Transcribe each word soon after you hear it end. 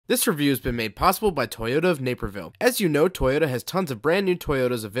This review has been made possible by Toyota of Naperville. As you know, Toyota has tons of brand new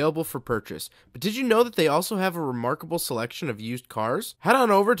Toyotas available for purchase, but did you know that they also have a remarkable selection of used cars? Head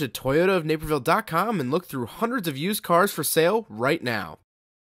on over to toyotaofnaperville.com and look through hundreds of used cars for sale right now.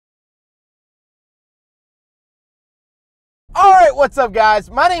 Alright, what's up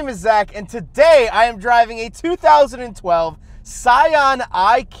guys? My name is Zach and today I am driving a 2012 Scion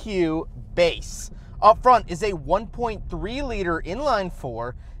IQ base. Up front is a 1.3 liter inline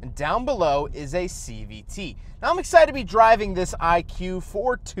 4 and down below is a CVT. Now I'm excited to be driving this IQ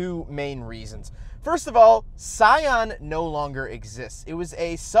for two main reasons. First of all, Scion no longer exists. It was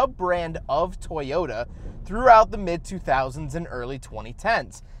a sub-brand of Toyota throughout the mid-2000s and early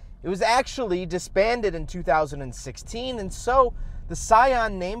 2010s. It was actually disbanded in 2016, and so the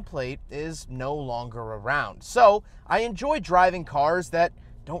Scion nameplate is no longer around. So I enjoy driving cars that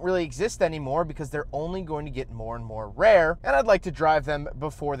don't really exist anymore because they're only going to get more and more rare, and I'd like to drive them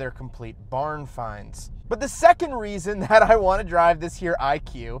before they're complete barn finds. But the second reason that I want to drive this here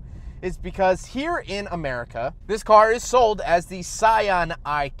IQ is because here in America, this car is sold as the Scion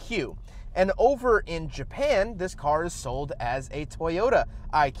IQ. And over in Japan, this car is sold as a Toyota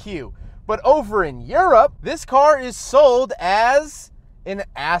IQ. But over in Europe, this car is sold as an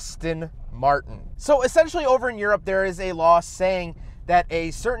Aston Martin. So essentially over in Europe, there is a law saying that a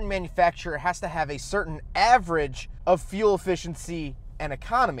certain manufacturer has to have a certain average of fuel efficiency and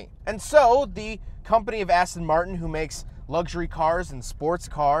economy. And so the company of Aston Martin, who makes luxury cars and sports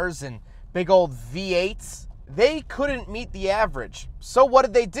cars and big old V8s, they couldn't meet the average. So what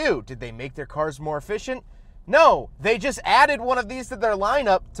did they do? Did they make their cars more efficient? No, they just added one of these to their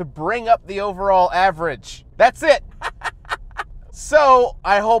lineup to bring up the overall average. That's it. So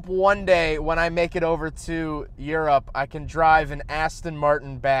I hope one day when I make it over to Europe, I can drive an Aston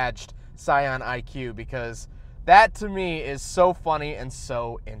Martin badged Scion IQ, because that to me is so funny and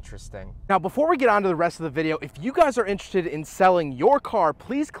so interesting. Now, before we get on to the rest of the video, if you guys are interested in selling your car,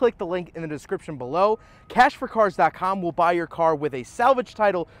 please click the link in the description below. Cashforcars.com will buy your car with a salvage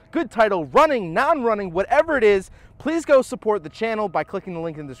title, good title, running, non-running, whatever it is. Please go support the channel by clicking the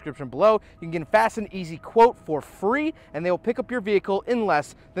link in the description below. You can get a fast and easy quote for free, and they will pick up your vehicle in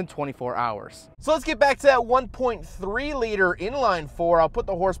less than 24 hours. So let's get back to that 1.3 liter inline 4. I'll put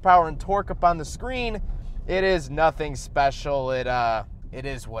the horsepower and torque up on the screen. It is nothing special. It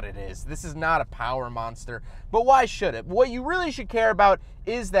is what it is. This is not a power monster, but why should it? What you really should care about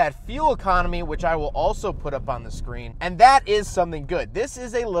is that fuel economy, which I will also put up on the screen, and that is something good. This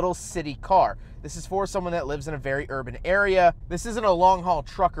is a little city car. This is for someone that lives in a very urban area. This isn't a long-haul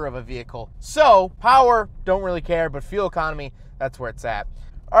trucker of a vehicle. So power, don't really care, but fuel economy, that's where it's at.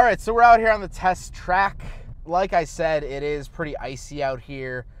 All right, so we're out here on the test track. Like I said, it is pretty icy out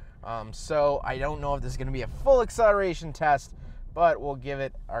here. So I don't know if this is going to be a full acceleration test, but we'll give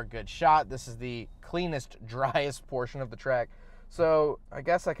it our good shot. This is the cleanest, driest portion of the track. So I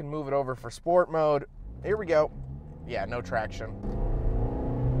guess I can move it over for sport mode. Here we go. Yeah, no traction.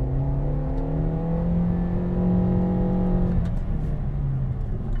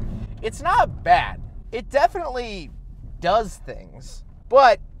 It's not bad. It definitely does things,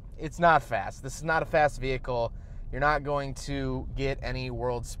 but it's not fast. This is not a fast vehicle. You're not going to get any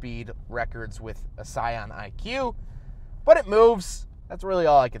world speed records with a Scion IQ, but it moves. That's really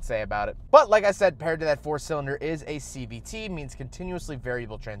all I could say about it. But like I said, paired to that 4-cylinder is a CVT, means continuously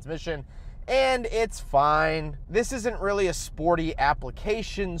variable transmission, and it's fine. This isn't really a sporty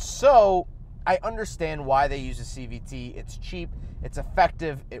application, so I understand why they use a CVT. It's cheap, it's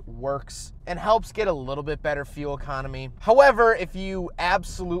effective, it works, and helps get a little bit better fuel economy. However, if you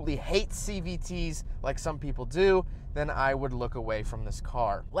absolutely hate CVTs like some people do, then I would look away from this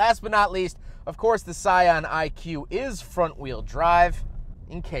car. Last but not least, of course, the Scion IQ is front-wheel drive,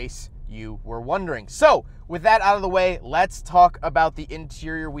 in case you were wondering. So, with that out of the way, let's talk about the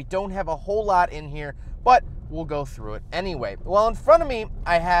interior. We don't have a whole lot in here, but we'll go through it anyway. Well, in front of me,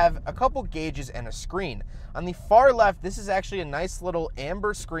 I have a couple gauges and a screen. On the far left, this is actually a nice little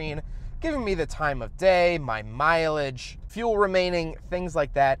amber screen, giving me the time of day, my mileage, fuel remaining, things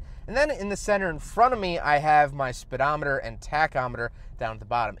like that. And then in the center in front of me, I have my speedometer and tachometer down at the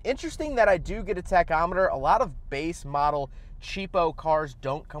bottom. Interesting that I do get a tachometer. A lot of base model cheapo cars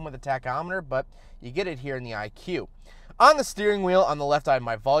don't come with a tachometer, but you get it here in the IQ. On the steering wheel, on the left, I have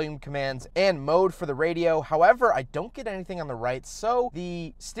my volume commands and mode for the radio. However, I don't get anything on the right, so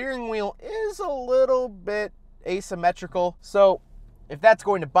the steering wheel is a little bit asymmetrical. So if that's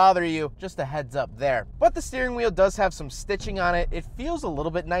going to bother you, just a heads up there. But the steering wheel does have some stitching on it. It feels a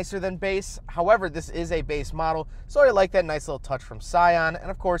little bit nicer than base. However, this is a base model, so I like that nice little touch from Scion.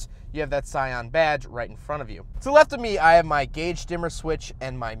 And of course, you have that Scion badge right in front of you. To the left of me, I have my gauge dimmer switch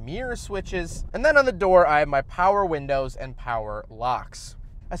and my mirror switches. And then on the door, I have my power windows and power locks.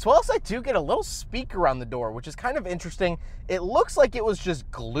 As well as I do get a little speaker on the door, which is kind of interesting. It looks like it was just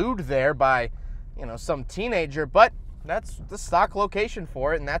glued there by, you know, some teenager, but that's the stock location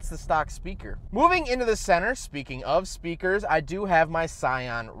for it, and that's the stock speaker. Moving into the center, speaking of speakers, I do have my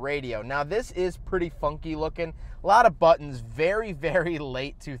Scion radio. Now, this is pretty funky looking. A lot of buttons, very, very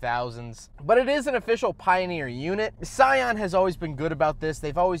late 2000s. But it is an official Pioneer unit. Scion has always been good about this.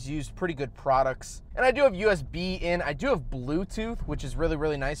 They've always used pretty good products. And I do have USB in. I do have Bluetooth, which is really,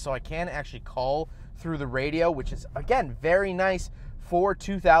 really nice, so I can actually call through the radio, which is, again, very nice for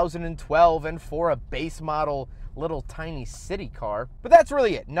 2012 and for a base model little tiny city car. But that's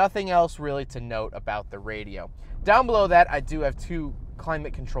really it. Nothing else really to note about the radio. Down below that, I do have 2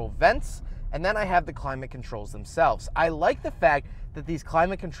 climate control vents, and then I have the climate controls themselves. I like the fact that these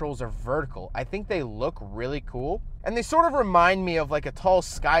climate controls are vertical. I think they look really cool. And they sort of remind me of like a tall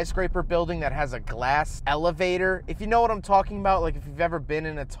skyscraper building that has a glass elevator. If you know what I'm talking about, like if you've ever been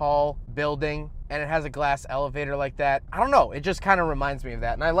in a tall building and it has a glass elevator like that, I don't know, it just kind of reminds me of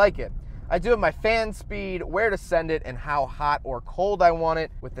that, and I like it. I do have my fan speed, where to send it, and how hot or cold I want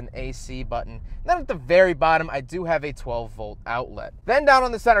it with an AC button. And then at the very bottom, I do have a 12-volt outlet. Then down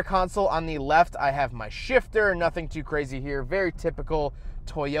on the center console on the left, I have my shifter. Nothing too crazy here. Very typical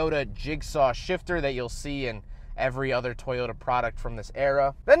Toyota jigsaw shifter that you'll see in every other Toyota product from this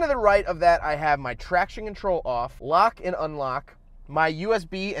era. Then to the right of that, I have my traction control off, lock and unlock, my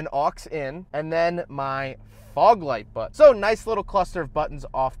USB and aux in, and then my fog light button. So nice little cluster of buttons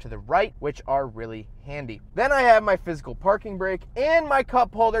off to the right, which are really handy. Then I have my physical parking brake and my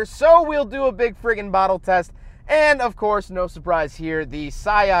cup holder, so we'll do a big friggin' bottle test. And of course, no surprise here, the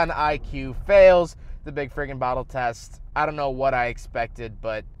Scion IQ fails the big friggin' bottle test. I don't know what I expected,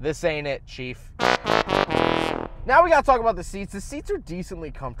 but this ain't it, chief. Now we gotta talk about the seats. The seats are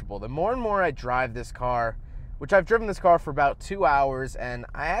decently comfortable. The more and more I drive this car, which I've driven this car for about 2 hours, and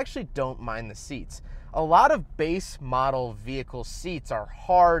I actually don't mind the seats. A lot of base model vehicle seats are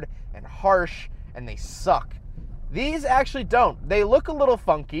hard and harsh, and they suck. These actually don't. They look a little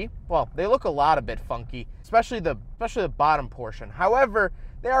funky. Well, they look a lot a bit funky, especially the bottom portion. However,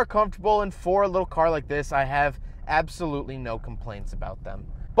 they are comfortable, and for a little car like this, I have absolutely no complaints about them.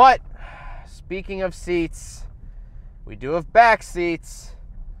 But speaking of seats, we do have back seats,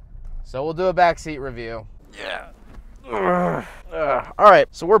 so we'll do a back seat review. Yeah. All right,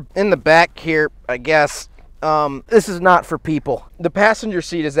 so we're in the back here, I guess. This is not for people. The passenger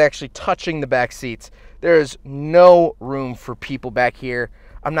seat is actually touching the back seats. There's no room for people back here.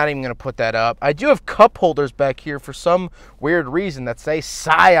 I'm not even going to put that up. I do have cup holders back here for some weird reason that say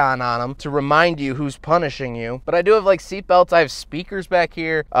Scion on them to remind you who's punishing you. But I do have like seat belts. I have speakers back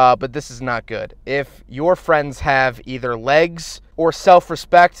here, but this is not good. If your friends have either legs or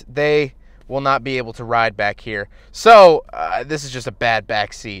self-respect, they will not be able to ride back here. So this is just a bad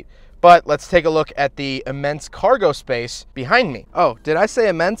back seat. But let's take a look at the immense cargo space behind me. Oh, did I say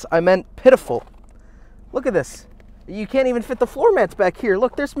immense? I meant pitiful. Look at this. You can't even fit the floor mats back here.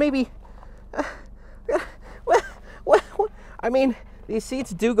 Look, there's maybe... I mean, these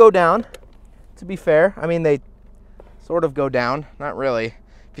seats do go down, to be fair. I mean, they sort of go down. Not really.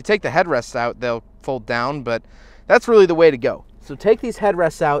 If you take the headrests out, they'll fold down, but that's really the way to go. So take these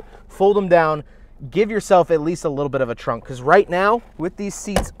headrests out, fold them down, give yourself at least a little bit of a trunk. Because right now, with these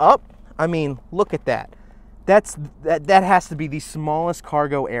seats up, I mean, look at that. That has to be the smallest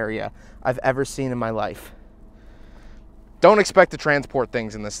cargo area I've ever seen in my life. Don't expect to transport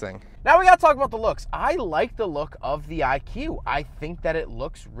things in this thing. Now we gotta talk about the looks. I like the look of the IQ. I think that it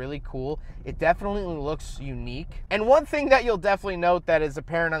looks really cool. It definitely looks unique. And one thing that you'll definitely note that is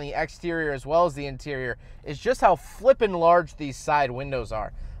apparent on the exterior as well as the interior is just how flippin' large these side windows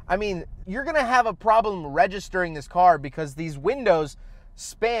are. I mean, you're gonna have a problem registering this car because these windows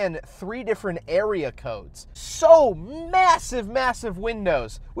span 3 different area codes. So massive, massive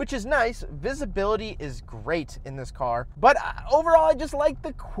windows, which is nice. Visibility is great in this car. But overall, I just like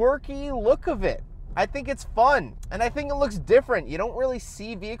the quirky look of it. I think it's fun, and I think it looks different. You don't really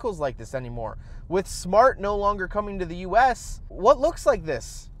see vehicles like this anymore. With Smart no longer coming to the US, what looks like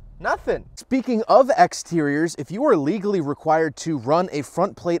this? Nothing. Speaking of exteriors, if you are legally required to run a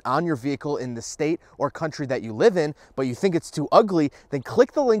front plate on your vehicle in the state or country that you live in, but you think it's too ugly, then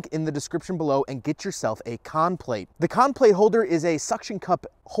click the link in the description below and get yourself a con plate. The con plate holder is a suction cup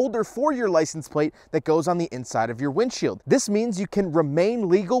holder for your license plate that goes on the inside of your windshield. This means you can remain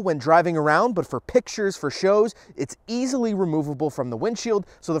legal when driving around, but for pictures, for shows, it's easily removable from the windshield,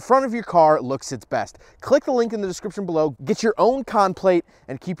 so the front of your car looks its best. Click the link in the description below, get your own con plate,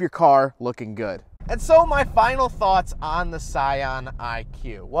 and keep your car looking good. And so my final thoughts on the Scion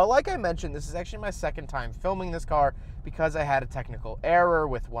IQ. Well, like I mentioned, this is actually my second time filming this car because I had a technical error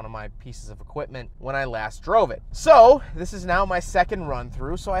with one of my pieces of equipment when I last drove it. So this is now my second run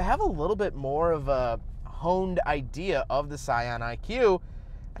through, so I have a little bit more of a honed idea of the Scion IQ,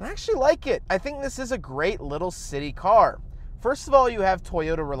 and I actually like it. I think this is a great little city car. First of all, you have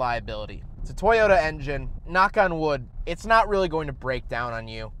Toyota reliability. It's a Toyota engine. Knock on wood, it's not really going to break down on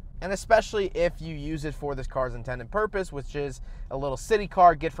you. And especially if you use it for this car's intended purpose, which is a little city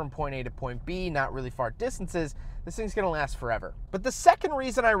car, get from point A to point B, not really far distances, this thing's gonna last forever. But the second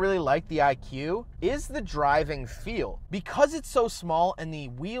reason I really like the IQ is the driving feel. Because it's so small and the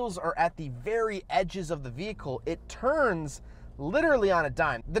wheels are at the very edges of the vehicle, it turns literally on a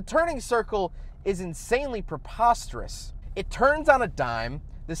dime. The turning circle is insanely preposterous. It turns on a dime.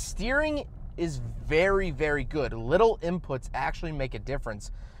 The steering is very, very good. Little inputs actually make a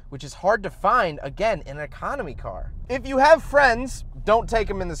difference, which is hard to find, again, in an economy car. If you have friends, don't take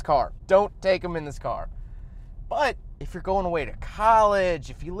them in this car. Don't take them in this car. But if you're going away to college,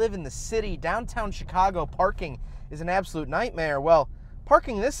 if you live in the city, downtown Chicago, parking is an absolute nightmare. Well,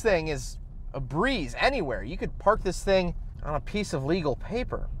 parking this thing is a breeze anywhere. You could park this thing on a piece of legal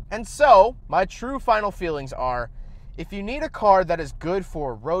paper. And so, my true final feelings are, if you need a car that is good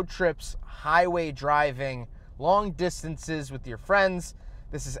for road trips, highway driving, long distances with your friends,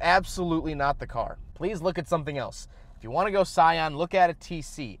 this is absolutely not the car. Please look at something else. If you want to go Scion, look at a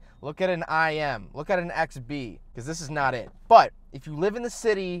TC, look at an IM, look at an XB, because this is not it. But if you live in the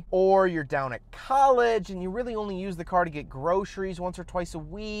city or you're down at college and you really only use the car to get groceries once or twice a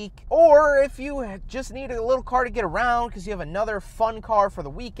week, or if you just need a little car to get around because you have another fun car for the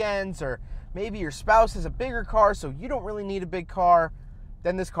weekends, or maybe your spouse has a bigger car so you don't really need a big car,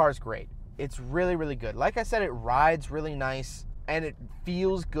 then this car is great. It's really, really good. Like I said, it rides really nice and it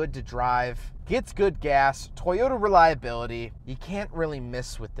feels good to drive, gets good gas, Toyota reliability. You can't really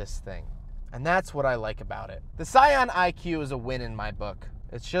miss with this thing. And that's what I like about it. The Scion IQ is a win in my book.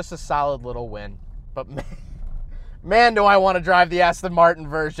 It's just a solid little win. But man, do I want to drive the Aston Martin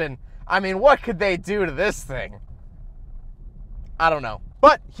version. I mean, what could they do to this thing? I don't know.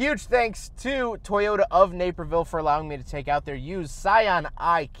 But huge thanks to Toyota of Naperville for allowing me to take out their used Scion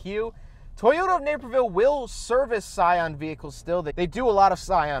IQ. Toyota of Naperville will service Scion vehicles still. They do a lot of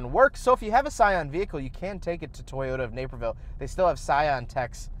Scion work, so if you have a Scion vehicle, you can take it to Toyota of Naperville. They still have Scion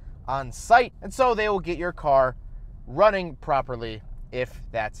techs on site, and so they will get your car running properly if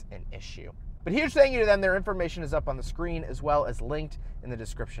that's an issue. But huge thank you to them. Their information is up on the screen as well as linked in the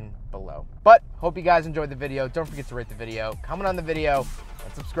description below. But hope you guys enjoyed the video. Don't forget to rate the video, comment on the video,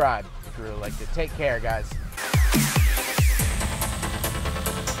 and subscribe if you really liked it. Take care, guys.